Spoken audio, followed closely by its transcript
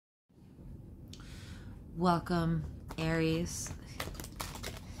Welcome, Aries.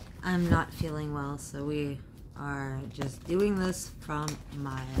 I'm not feeling well, so we are just doing this from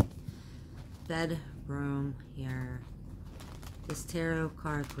my bedroom here. This tarot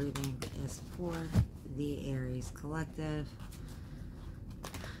card reading is for the Aries collective.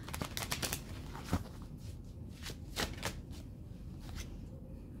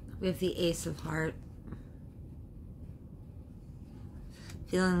 We have the Ace of Hearts.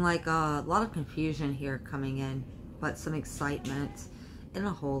 Feeling like a lot of confusion here coming in, but some excitement and a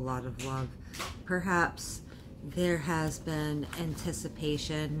whole lot of love. Perhaps there has been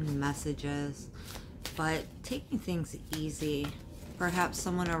anticipation, messages, but taking things easy. Perhaps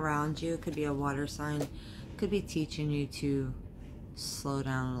someone around you, could be a water sign, could be teaching you to slow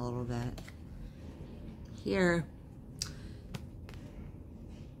down a little bit. Here,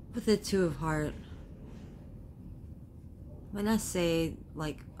 with the Two of Hearts, when I say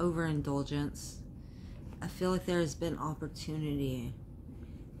like overindulgence, I feel like there has been opportunity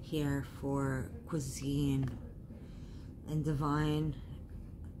here for cuisine and divine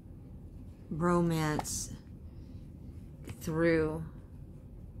romance through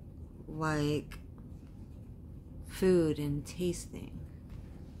like food and tasting.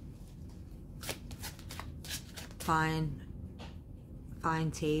 Fine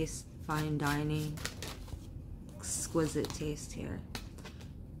taste, fine dining. Exquisite taste here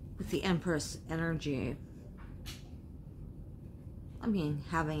with the Empress energy. I mean,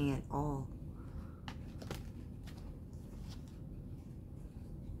 having it all.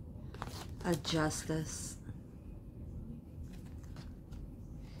 A Justice.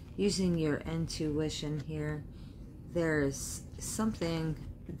 Using your intuition here. There's something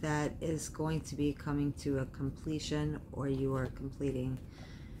that is going to be coming to a completion, or you are completing.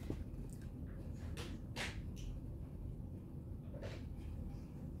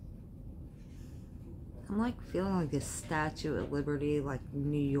 I'm like feeling like a Statue of Liberty, like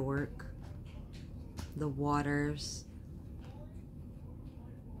New York, the waters.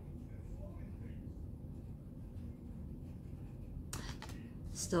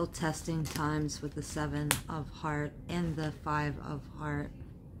 Still testing times with the Seven of Hearts and the Five of Hearts.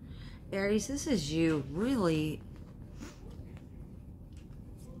 Aries, this is you really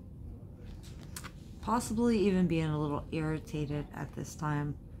possibly even being a little irritated at this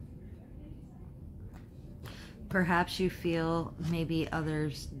time. Perhaps you feel maybe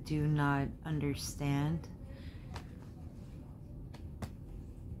others do not understand.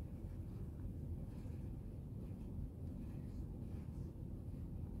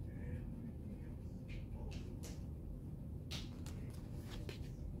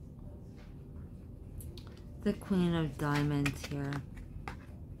 The Queen of Diamonds here.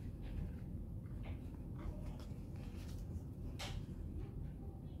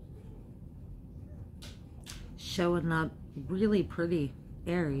 Showing up really pretty,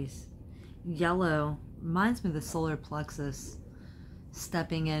 Aries. Yellow reminds me of the solar plexus,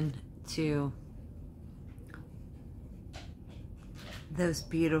 stepping into those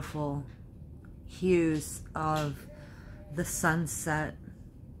beautiful hues of the sunset.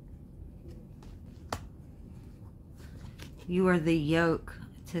 You are the yoke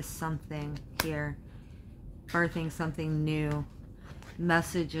to something here, birthing something new.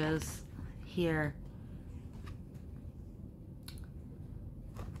 Messages here.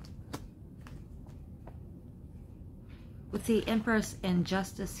 With the Empress and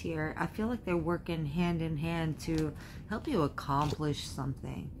Justice here, I feel like they're working hand in hand to help you accomplish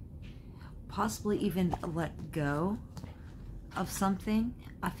something. Possibly even let go of something.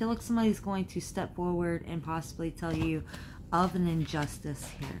 I feel like somebody's going to step forward and possibly tell you of an injustice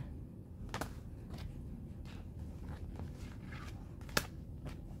here.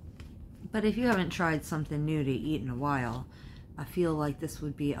 But if you haven't tried something new to eat in a while, I feel like this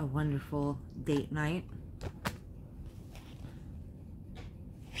would be a wonderful date night.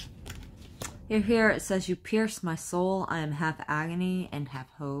 Here it says, you pierce my soul. I am half agony and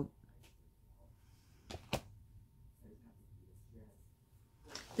half hope.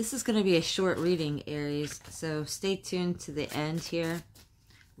 This is going to be a short reading, Aries, so stay tuned to the end here.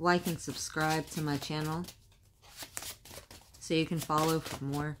 Like and subscribe to my channel so you can follow for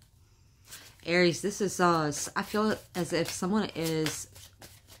more. Aries, this is I feel as if someone is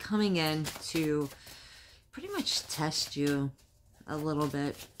coming in to pretty much test you a little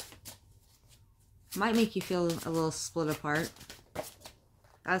bit. Might make you feel a little split apart.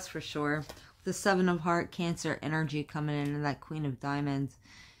 That's for sure. The Seven of Hearts, Cancer energy coming in, and that Queen of Diamonds.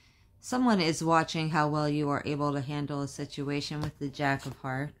 Someone is watching how well you are able to handle a situation with the Jack of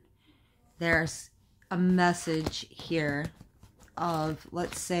Hearts. There's a message here of,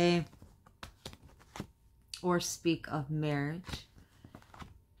 let's say, or speak of marriage.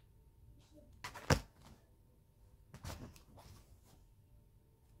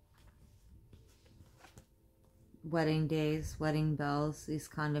 Wedding days, wedding bells, these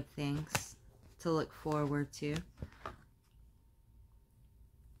kind of things to look forward to.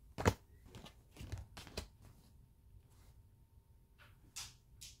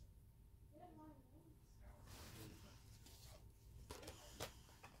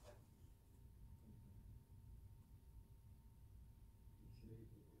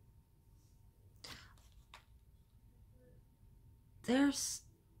 There's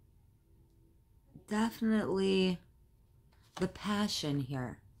definitely the passion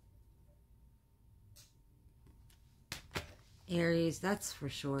here. Aries, that's for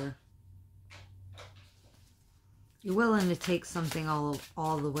sure. You're willing to take something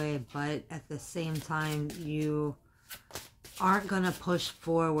all the way, but at the same time, you aren't going to push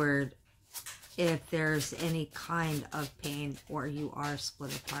forward if there's any kind of pain or you are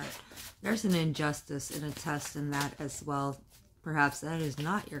split apart. There's an injustice and a test in that as well. Perhaps that is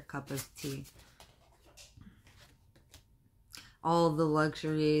not your cup of tea. All the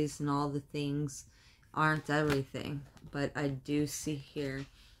luxuries and all the things aren't everything. But I do see here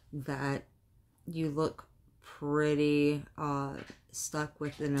that you look pretty stuck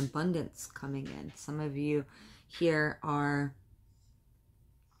with an abundance coming in. Some of you here are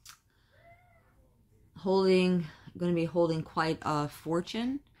going to be holding quite a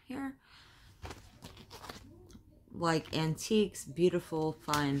fortune here. Like antiques, beautiful,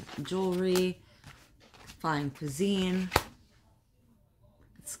 fine jewelry, fine cuisine.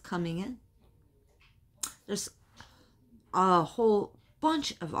 It's coming in. There's a whole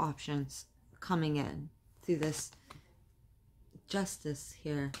bunch of options coming in through this justice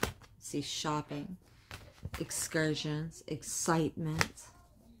here. See shopping, excursions, excitement.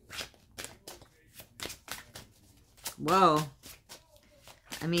 Whoa.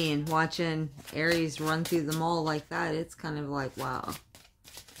 I mean, watching Aries run through the mall like that, it's kind of like, wow.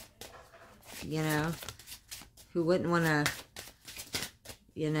 You know, who wouldn't want to,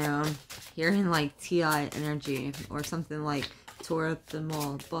 you know, hearing like TI energy or something like tore up the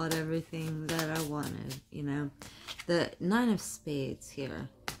mall, bought everything that I wanted, you know. The Nine of Spades here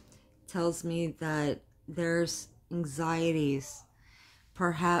tells me that there's anxieties,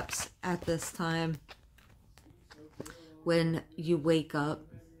 perhaps at this time when you wake up,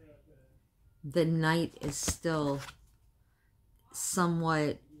 the night is still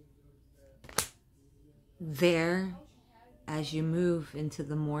somewhat there as you move into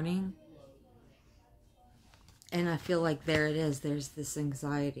the morning. And I feel like there it is. There's this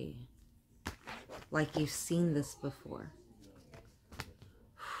anxiety. Like you've seen this before.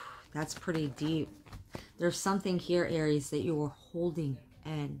 That's pretty deep. There's something here, Aries, that you are holding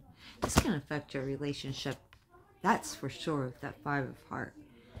in. This can affect your relationship. That's for sure with that Five of Hearts.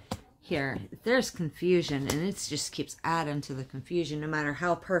 Here, there's confusion, and it just keeps adding to the confusion, no matter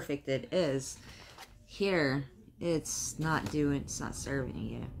how perfect it is. Here, it's not serving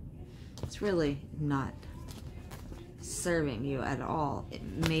you. It's really not serving you at all.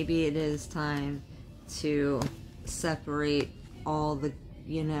 Maybe it is time to separate all the,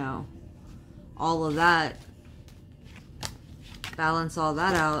 you know, all of that, balance all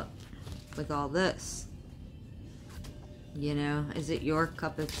that out with all this. You know, is it your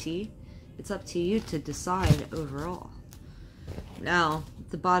cup of tea? It's up to you to decide overall. Now,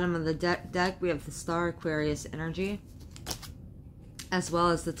 at the bottom of the deck, we have the Star Aquarius energy, as well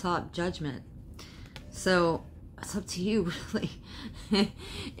as the top Judgment. So, it's up to you, really.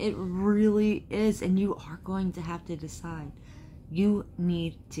 It really is, and you are going to have to decide. You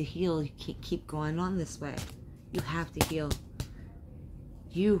need to heal. You can't keep going on this way. You have to heal.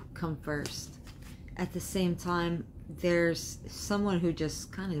 You come first. At the same time, there's someone who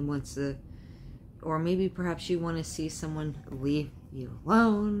just kind of wants to, or maybe perhaps you want to see someone leave you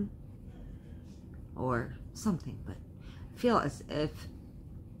alone or something, but I feel as if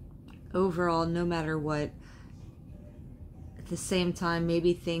overall, no matter what, at the same time,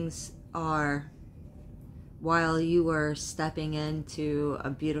 maybe things are, while you were stepping into a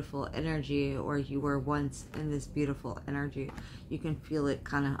beautiful energy, or you were once in this beautiful energy, you can feel it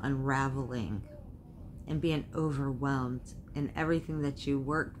kind of unraveling and being overwhelmed, and everything that you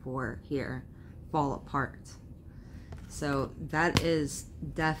worked for here fall apart. So that is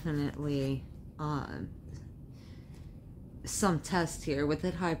definitely some test here. With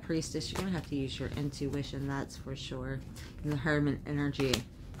that High Priestess, you're going to have to use your intuition, that's for sure. And the Hermit energy.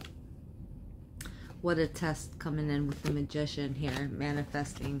 What a test coming in with the Magician here,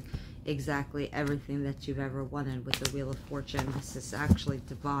 manifesting exactly everything that you've ever wanted with the Wheel of Fortune. This is actually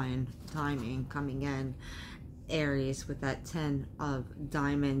divine timing coming in Aries, with that 10 of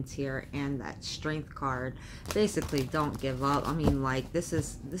diamonds here and that strength card. Basically, don't give up. I mean, like, this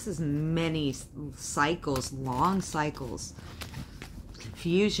is many cycles, long cycles.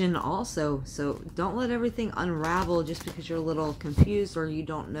 Confusion also, so don't let everything unravel just because you're a little confused or you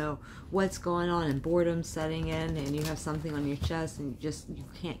don't know what's going on, and boredom setting in and you have something on your chest and you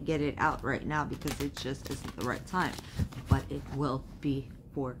can't get it out right now because it just isn't the right time, but it will be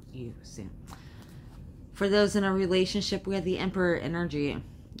for you soon. For those in a relationship, we have the Emperor energy.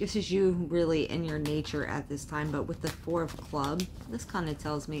 This is you really in your nature at this time, but with the 4 of clubs, this kind of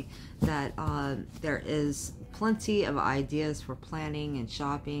tells me that there is plenty of ideas for planning and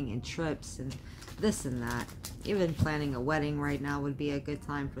shopping and trips and this and that. Even planning a wedding right now would be a good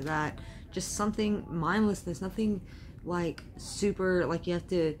time for that. Just something mindlessness, nothing like super, like you have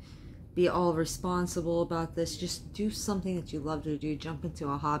to be all responsible about this. Just do something that you love to do. Jump into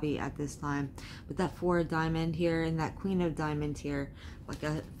a hobby at this time. With that 4 of diamond here and that Queen of diamond here, like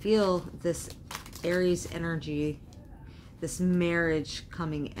I feel this Aries energy, this marriage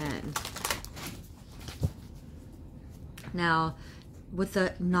coming in. Now, with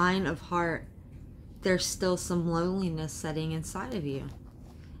the 9 of heart, there's still some loneliness setting inside of you,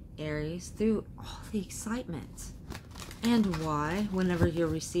 Aries, through all the excitement. And why, whenever you're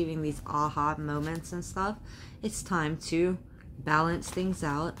receiving these aha moments and stuff, it's time to balance things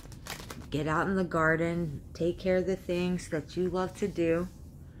out. Get out in the garden, take care of the things that you love to do.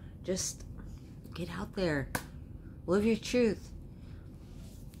 Just get out there, live your truth.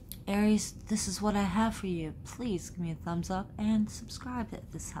 Aries, this is what I have for you. Please give me a thumbs up and subscribe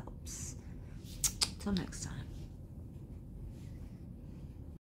if this helps. Till next time.